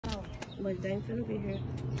But they ain't finna be here.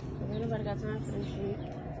 Ain't nobody got time for this shit.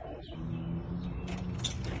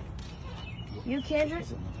 You Kendrick?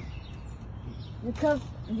 Because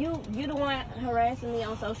you the one harassing me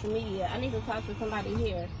on social media. I need to talk to somebody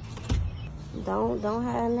here. Don't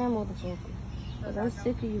hide in that motherfucker. Cause I'm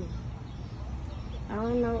sick of you. I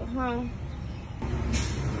don't know, huh?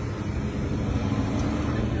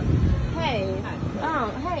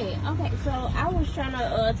 Hey, okay, so I was trying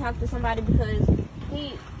to talk to somebody because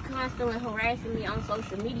he constantly harassing me on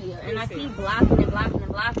social media, and I keep blocking and blocking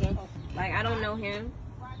and blocking. Like, I don't know him,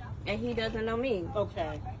 and he doesn't know me.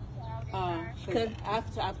 Okay. Cause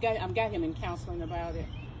I've got him in counseling about it,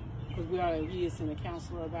 because he is in a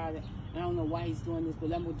counselor about it. And I don't know why he's doing this,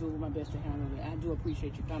 but I'm gonna do my best to handle it. I do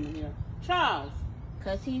appreciate you coming here, Charles.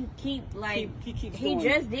 Cause he keeps he doing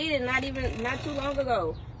just did it not too long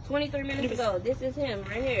ago, 23 minutes ago. This is him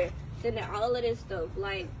right here sending all of this stuff.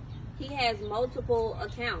 Like, he has multiple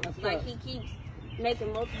accounts. Like, he keeps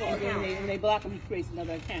making multiple accounts. When they block him, he creates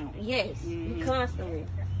another account. Yes, constantly.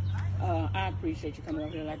 I appreciate you coming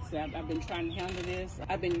over here. Like I said, I've been trying to handle this.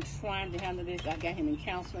 I got him in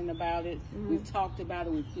counseling about it. We've talked about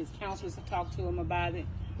it. His counselors have talked to him about it.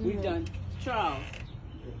 We've done. Charles,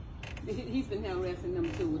 he's been harassing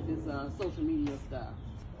them too with his social media stuff.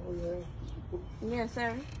 Oh, yeah. Yes,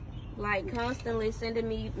 sir. Like, constantly sending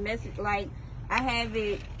me message. Like, I have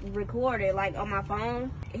it recorded, like, on my phone.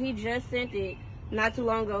 He just sent it not too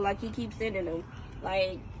long ago. Like, he keeps sending them.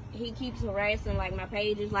 Like, he keeps harassing, like, my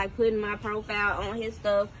pages, like, putting my profile on his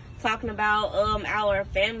stuff, talking about our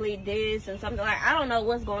family this and something. Like, I don't know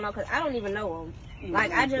what's going on because I don't even know him.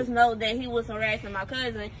 Like, I just know that he was harassing my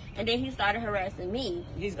cousin, and then he started harassing me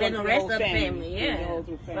and the rest of the family. Yeah.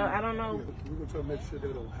 So I don't know. We're going to try to make sure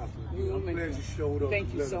they don't have to. I'm glad you showed up.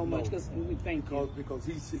 Thank you so much. Because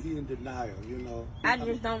he's in denial, you know. I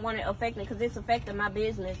just don't want it affecting, because it's affecting my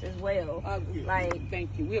business as well. Like,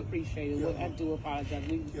 thank you. We appreciate it. Yeah. I do apologize.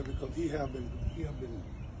 Because he have been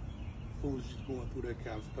foolish going through that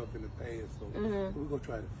kind of stuff in the past. So we're going to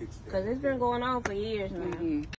try to fix that. Because it's been going on for years now.